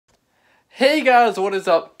Hey guys, what is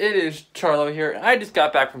up? It is Charlo here, and I just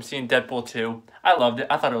got back from seeing Deadpool 2. I loved it.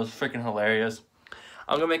 I thought it was freaking hilarious.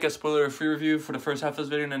 I'm going to make a spoiler-free review for the first half of this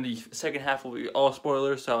video, and then the second half will be all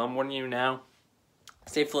spoilers, so I'm warning you now.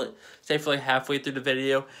 Stay for like halfway through the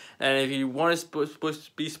video, and if you want to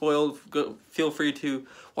be spoiled, feel free to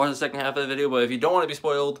watch the second half of the video, but if you don't want to be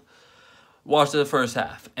spoiled, watch the first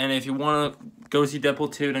half. And if you want to go see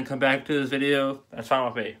Deadpool 2 and then come back to this video, that's fine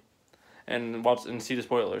with me. And watch and see the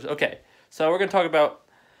spoilers. Okay. So we're going to talk about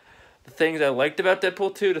the things I liked about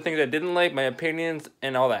Deadpool 2, the things I didn't like, my opinions,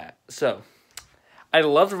 and all that. So, I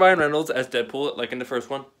loved Ryan Reynolds as Deadpool, like in the first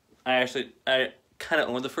one. I kind of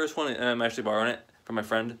owned the first one, and I'm actually borrowing it from my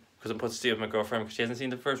friend, because I'm supposed to see it with my girlfriend, because she hasn't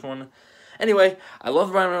seen the first one. Anyway, I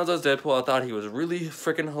loved Ryan Reynolds as Deadpool. I thought he was really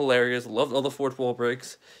freaking hilarious. Loved all the fourth wall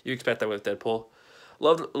breaks. You expect that with Deadpool.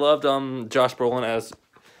 Loved Josh Brolin as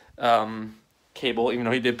Cable, even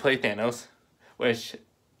though he did play Thanos, which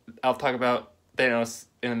I'll talk about Thanos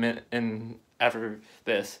in a minute after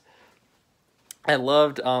this. I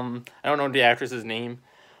loved I don't know the actress's name,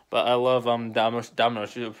 but I love Domino.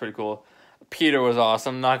 She was pretty cool. Peter was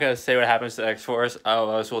awesome. Not gonna say what happens to X-Force. I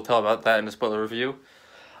will tell about that in the spoiler review.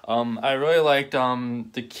 I really liked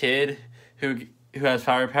the kid who has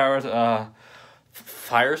fire powers.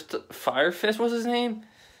 Fire Fist was his name.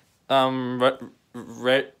 I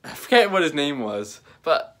forget what his name was,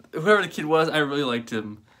 but whoever the kid was, I really liked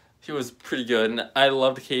him. He was pretty good, and I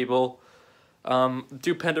loved Cable.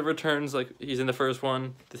 Dupenda returns, like he's in the first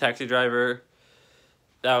one. The taxi driver,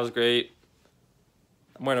 that was great.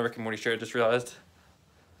 I'm wearing a Rick and Morty shirt, I just realized.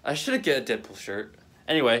 I should get a Deadpool shirt.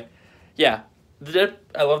 Anyway, yeah.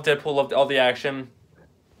 I love Deadpool, loved all the action.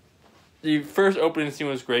 The first opening scene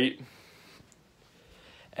was great.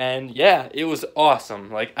 And yeah, it was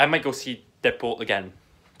awesome. Like, I might go see Deadpool again.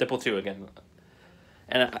 Deadpool 2 again.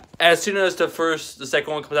 And as soon as the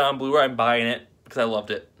second one comes out on Blu-ray, I'm buying it because I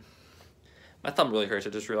loved it. My thumb really hurts, I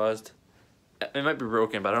just realized. It might be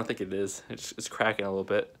broken, but I don't think it is. It's cracking a little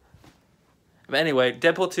bit. But anyway,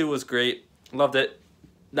 Deadpool 2 was great. Loved it.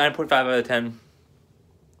 9.5 out of 10.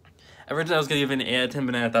 Originally, I was going to give it an 8 out of 10,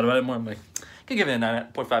 but then I thought about it more. I'm like, I could give it a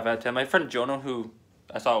 9.5 out of 10. My friend Jonah, who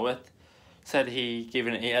I saw it with, said he gave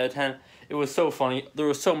it an 8 out of 10. It was so funny. There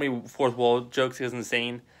were so many fourth wall jokes. It was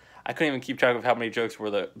insane. I couldn't even keep track of how many jokes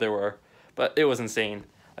there were, but it was insane.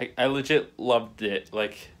 Like, I legit loved it.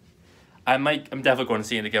 Like, I'm definitely going to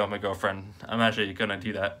see it again with my girlfriend. I'm actually gonna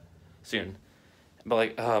do that soon. But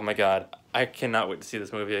like, oh my god, I cannot wait to see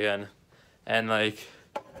this movie again. And like,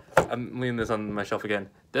 I'm leaving this on my shelf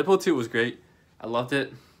again. Deadpool 2 was great. I loved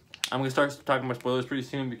it. I'm gonna start talking about spoilers pretty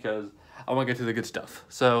soon because I want to get to the good stuff.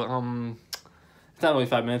 So it's not really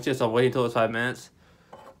 5 minutes. Yes, I'll wait until it's 5 minutes.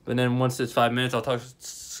 But then once it's 5 minutes,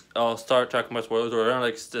 I'll start talking about spoilers, or around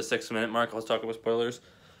like the 6-minute mark, I'll talk about spoilers.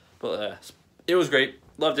 But it was great.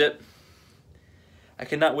 Loved it. I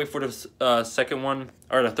cannot wait for the second one,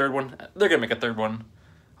 or the third one. They're going to make a third one.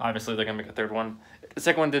 Obviously, they're going to make a third one. The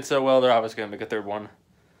second one did so well, they're obviously going to make a third one.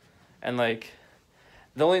 And like,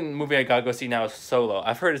 the only movie I got to go see now is Solo.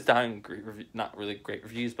 I've heard it's gotten not really great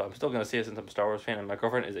reviews, but I'm still going to see it since I'm a Star Wars fan, and my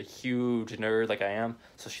girlfriend is a huge nerd like I am,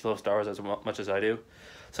 so she loves Star Wars as much as I do.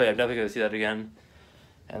 So yeah, I'm definitely going to see that again.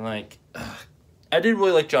 And like, I did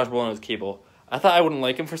really like Josh Brolin as Cable. I thought I wouldn't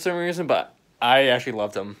like him for some reason, but I actually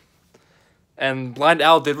loved him. And Blind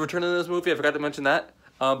Owl did return in this movie. I forgot to mention that.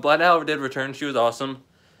 Blind Owl did return. She was awesome.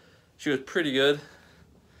 She was pretty good.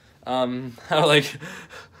 I'm actually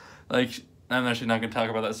not going to talk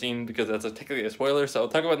about that scene because that's technically a spoiler. So I'll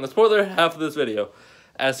talk about it in the spoiler half of this video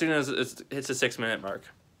as soon as it hits the 6-minute mark.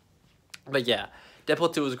 But yeah,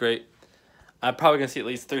 Deadpool 2 was great. I'm probably going to see it at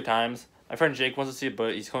least 3 times. My friend Jake wants to see it,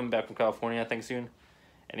 but he's coming back from California, I think, soon.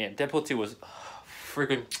 And yeah, Deadpool 2 was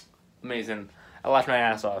freaking amazing. I laughed my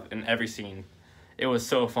ass off in every scene. It was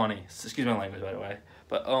so funny. Excuse my language, by the way.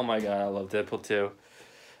 But oh my god, I love Deadpool 2.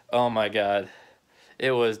 Oh my god.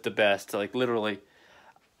 It was the best. Like, literally,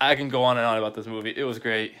 I can go on and on about this movie. It was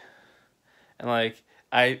great. And like,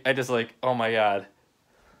 I just like, oh my god.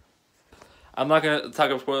 I'm not going to talk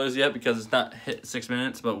about spoilers yet because it's not hit 6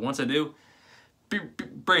 minutes, but once I do,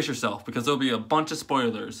 brace yourself, because there'll be a bunch of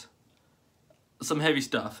spoilers. Some heavy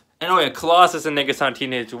stuff. And oh yeah, Colossus and Negasonic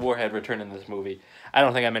Teenage Warhead return in this movie. I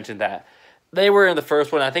don't think I mentioned that. They were in the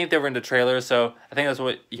first one. I think they were in the trailer, so I think that's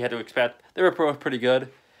what you had to expect. They were both pretty good.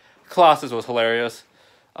 Colossus was hilarious.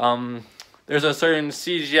 There's a certain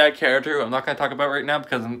CGI character who I'm not going to talk about right now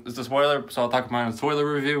because it's a spoiler, so I'll talk about it in a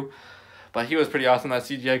spoiler review. But he was pretty awesome, that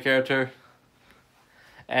CGI character.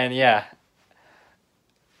 And yeah.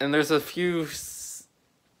 And there's a few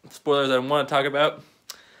spoilers I want to talk about.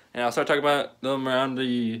 And I'll start talking about them around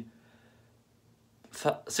the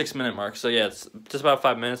 6-minute mark. So yeah, it's just about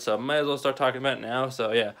 5 minutes. So I might as well start talking about it now.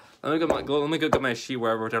 So yeah, let me go get my sheet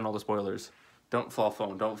where I wrote down all the spoilers. Don't fall,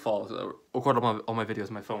 phone. Don't fall. Record all my videos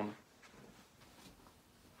on my phone.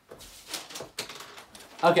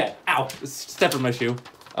 Okay. Ow! Step in my shoe.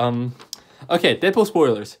 Okay, Deadpool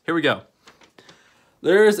spoilers. Here we go.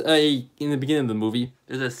 In the beginning of the movie,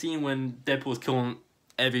 there's a scene when Deadpool's killing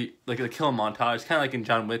a killing montage, kind of like in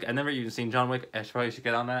John Wick. I've never even seen John Wick. I probably should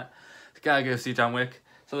get on that. Gotta go see John Wick.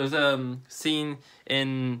 So there's a scene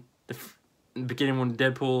in the beginning when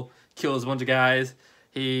Deadpool kills a bunch of guys.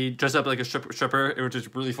 He dresses up like a stripper, which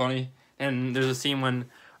is really funny. And there's a scene when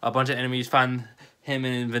a bunch of enemies find him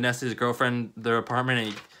and Vanessa's girlfriend, their apartment,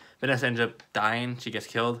 and Vanessa ends up dying. She gets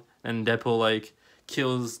killed. And Deadpool, like,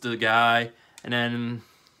 kills the guy. And then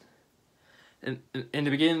in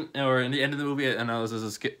the beginning, or in the end of the movie, I know this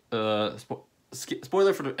is a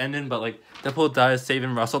spoiler for the ending, but, like, Deadpool dies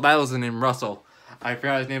saving Russell. That was the name, Russell. I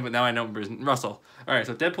forgot his name, but now I know his name, Russell. Alright,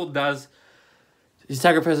 so Deadpool does... He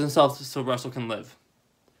sacrifices himself so Russell can live.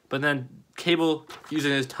 But then Cable,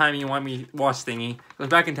 using his timey-wimey watch thingy, goes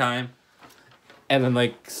back in time, and then,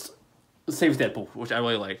 like, saves Deadpool, which I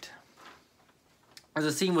really liked. There's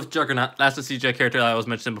a scene with Juggernaut. That's the CGI character that I was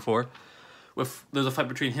mentioning before. There's a fight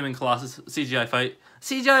between him and Colossus. CGI fight.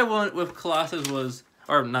 CGI one with Colossus was...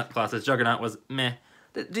 Or, not Colossus. Juggernaut was meh.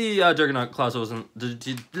 The Juggernaut Colossus wasn't...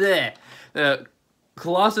 The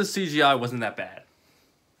Colossus CGI wasn't that bad.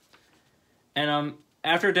 And,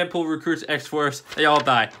 after Deadpool recruits X-Force, they all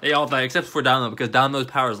die. They all die, except for Domino, because Domino's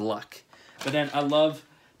power is luck. But then, I love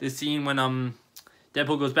the scene when,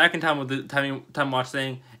 Deadpool goes back in time with the time watch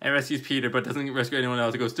thing and rescues Peter, but doesn't rescue anyone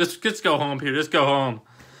else. He goes, just go home, Peter, just go home.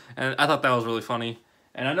 And I thought that was really funny.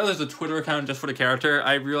 And I know there's a Twitter account just for the character.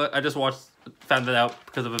 I just found it out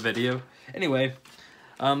because of a video. Anyway,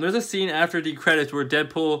 there's a scene after the credits where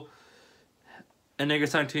Deadpool and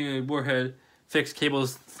Negasonic Warhead fix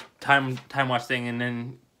Cable's time watch thing, and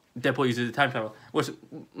then Deadpool uses the time travel, which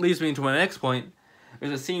leads me to my next point.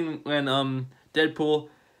 There's a scene when Deadpool,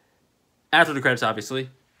 after the credits, obviously,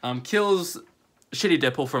 kills shitty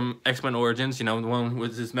Deadpool from X-Men Origins, you know, the one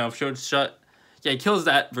with his mouth shut. Yeah, he kills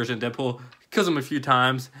that version of Deadpool, kills him a few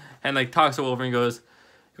times, and, like, talks to Wolverine and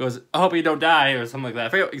goes, I hope you don't die, or something like that. I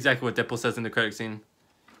forget exactly what Deadpool says in the credit scene.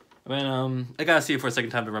 I mean, I gotta see it for a second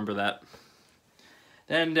time to remember that.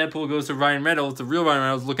 Then Deadpool goes to Ryan Reynolds, the real Ryan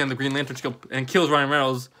Reynolds, looking at the Green Lantern scope, and kills Ryan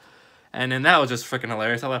Reynolds. And then that was just freaking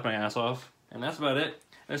hilarious. I laughed my ass off. And that's about it.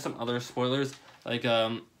 There's some other spoilers, like,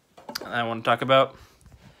 I want to talk about.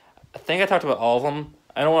 I think I talked about all of them.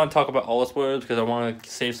 I don't want to talk about all the spoilers because I want to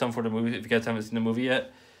save some for the movie if you guys haven't seen the movie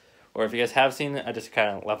yet. Or if you guys have seen it, I just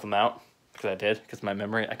kind of left them out because I did, because my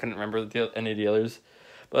memory, I couldn't remember any of the others.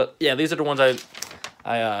 But yeah, these are the ones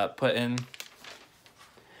I put in.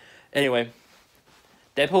 Anyway,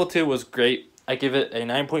 Deadpool 2 was great. I give it a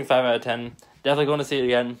 9.5 out of 10. Definitely going to see it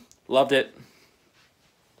again. Loved it.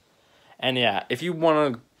 And yeah, if you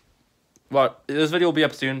want to... Well, this video will be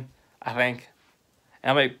up soon, I think.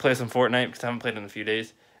 And I might play some Fortnite because I haven't played it in a few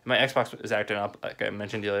days. My Xbox is acting up, like I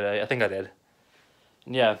mentioned the other day. I think I did.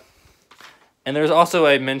 Yeah. And there's also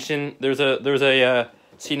a mention... There's a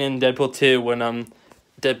scene in Deadpool 2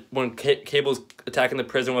 when Cable's attacking the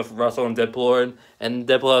prison with Russell and Deadpool, and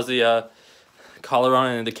Deadpool has the collar on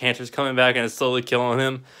and the cancer's coming back and it's slowly killing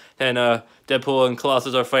him. And Deadpool and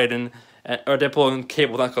Colossus are fighting, or Deadpool and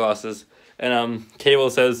Cable, not Colossus. And Cable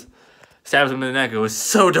stabs him in the neck. It was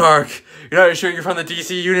so dark. You're not sure you're from the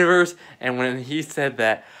DC universe? And when he said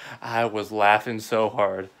that, I was laughing so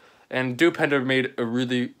hard. And Duke Pender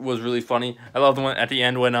was really funny. I love the one at the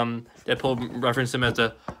end when Deadpool referenced him as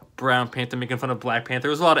a Brown Panther, making fun of Black Panther.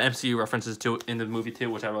 There was a lot of MCU references to in the movie too,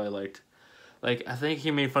 which I really liked. Like, I think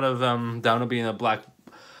he made fun of Domino being a black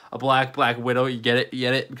widow. You get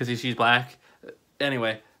it, because she's black.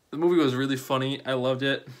 Anyway, the movie was really funny. I loved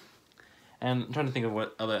it. And I'm trying to think of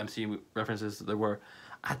what other MCU references there were.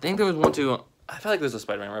 I think there was one too. I feel like there's a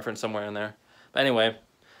Spider-Man reference somewhere in there. But anyway,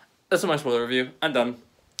 that's my spoiler review. I'm done.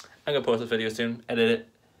 I'm going to post this video soon, edit it,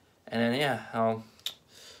 and then, yeah, I'll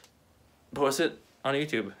post it on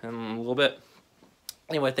YouTube in a little bit.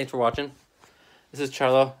 Anyway, thanks for watching. This is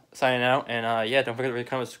Charlo signing out, and, yeah, don't forget to rate,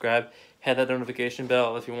 comment, subscribe, hit that notification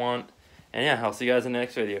bell if you want, and, yeah, I'll see you guys in the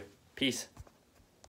next video. Peace.